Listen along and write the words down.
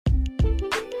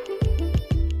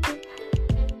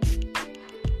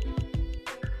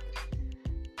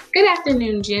Good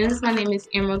afternoon, Gems. My name is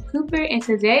Emerald Cooper, and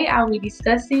today I'll be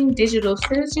discussing digital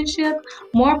citizenship,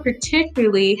 more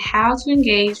particularly how to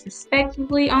engage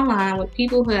respectfully online with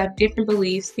people who have different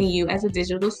beliefs than you as a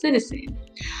digital citizen.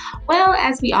 Well,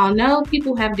 as we all know,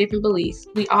 people have different beliefs.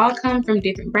 We all come from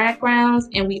different backgrounds,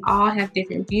 and we all have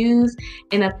different views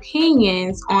and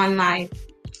opinions on life.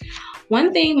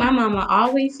 One thing my mama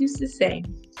always used to say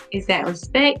is that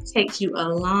respect takes you a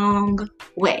long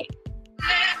way.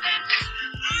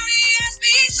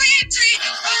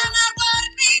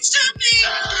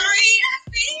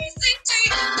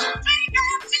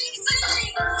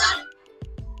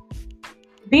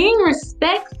 Being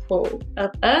respectful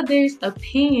of others'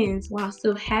 opinions while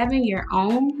still having your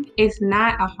own is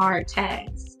not a hard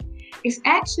task. It's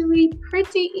actually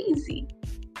pretty easy.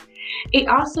 It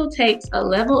also takes a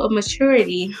level of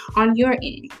maturity on your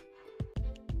end.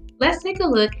 Let's take a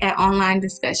look at online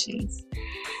discussions.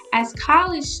 As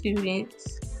college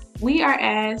students, we are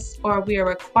asked or we are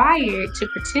required to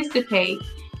participate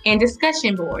in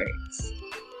discussion boards.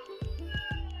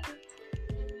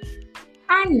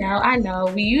 I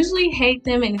know. We usually hate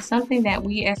them, and it's something that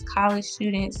we as college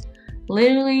students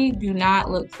literally do not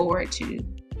look forward to.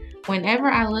 Whenever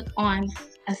I look on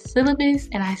a syllabus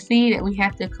and I see that we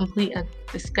have to complete a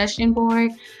discussion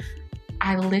board,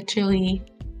 I literally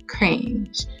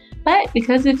cringe. But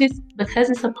because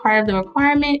it's a part of the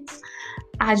requirements,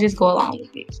 I just go along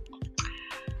with it.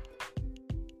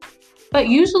 But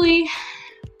usually,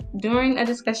 during a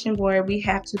discussion board, we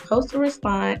have to post a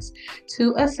response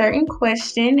to a certain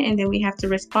question, and then we have to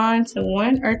respond to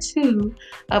one or two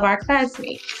of our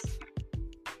classmates.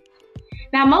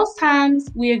 Now, most times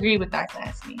we agree with our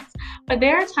classmates, but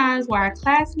there are times where our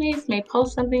classmates may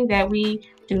post something that we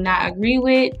do not agree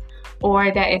with or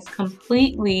that is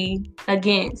completely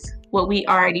against what we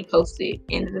already posted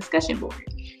in the discussion board.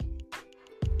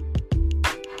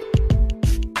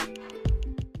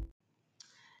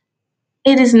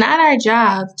 It is not our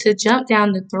job to jump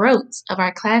down the throats of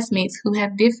our classmates who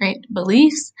have different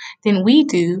beliefs than we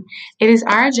do. It is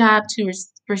our job to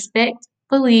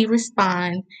respectfully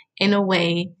respond in a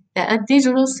way that a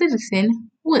digital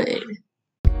citizen would.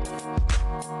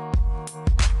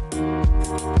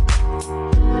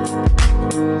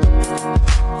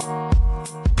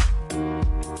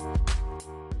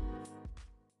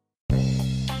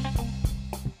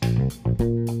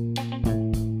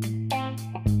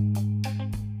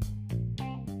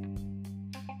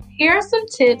 Here are some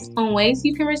tips on ways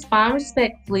you can respond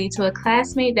respectfully to a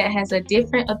classmate that has a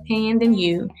different opinion than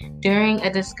you during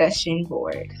a discussion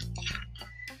board.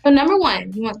 So number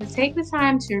one, you want to take the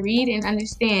time to read and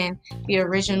understand the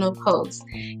original post.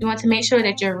 You want to make sure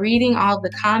that you're reading all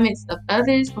the comments of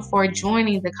others before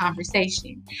joining the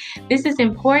conversation. This is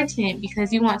important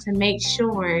because you want to make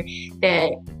sure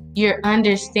that you're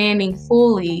understanding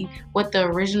fully what the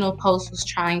original post was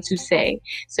trying to say.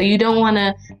 So you don't want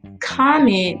to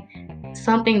comment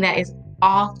something that is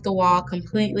off the wall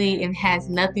completely and has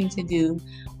nothing to do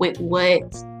with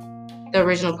what the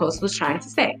original post was trying to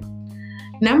say.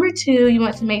 Number two, you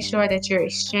want to make sure that you're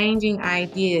exchanging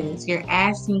ideas. You're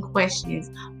asking questions.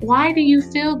 Why do you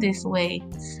feel this way,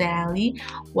 Sally?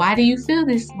 Why do you feel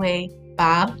this way,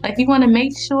 Bob? Like, you want to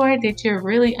make sure that you're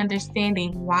really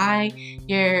understanding why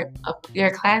your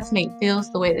classmate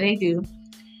feels the way that they do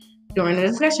during the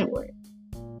discussion board.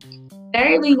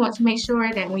 Thirdly, you want to make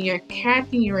sure that when you're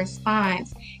crafting your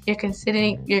response, you're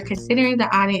considering the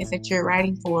audience that you're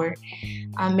writing for,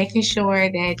 making sure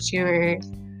that you're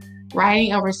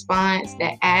writing a response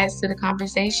that adds to the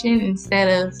conversation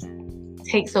instead of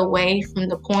takes away from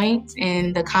the point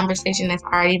and the conversation that's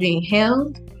already being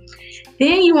held.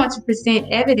 Then you want to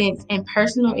present evidence and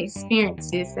personal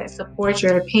experiences that support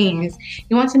your opinions.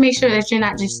 You want to make sure that you're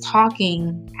not just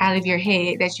talking out of your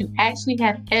head, that you actually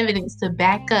have evidence to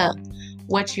back up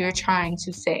what you're trying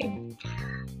to say.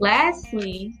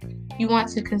 Lastly, you want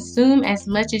to consume as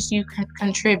much as you can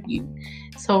contribute.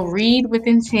 So read with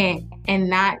intent and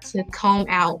not to comb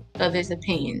out others'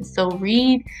 opinions. So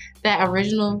read that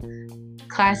original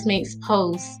classmate's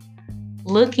post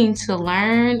looking to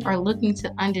learn or looking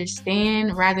to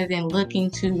understand rather than looking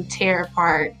to tear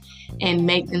apart and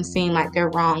make them seem like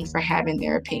they're wrong for having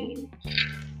their opinion.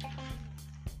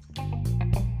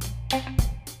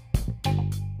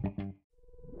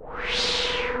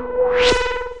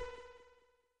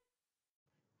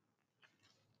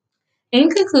 In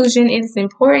conclusion, it is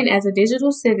important as a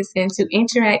digital citizen to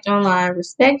interact online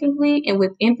respectfully and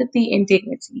with empathy and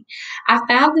dignity. I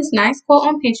found this nice quote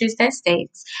on Pinterest that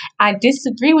states, I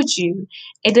disagree with you.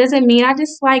 It doesn't mean I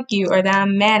dislike you or that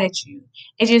I'm mad at you.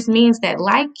 It just means that,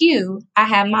 like you, I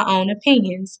have my own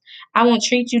opinions. I won't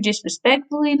treat you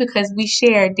disrespectfully because we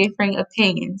share differing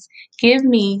opinions. Give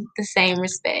me the same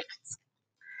respect.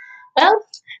 Well,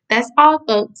 that's all,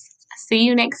 folks. See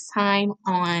you next time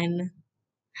on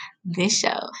this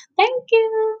show. Thank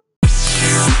you.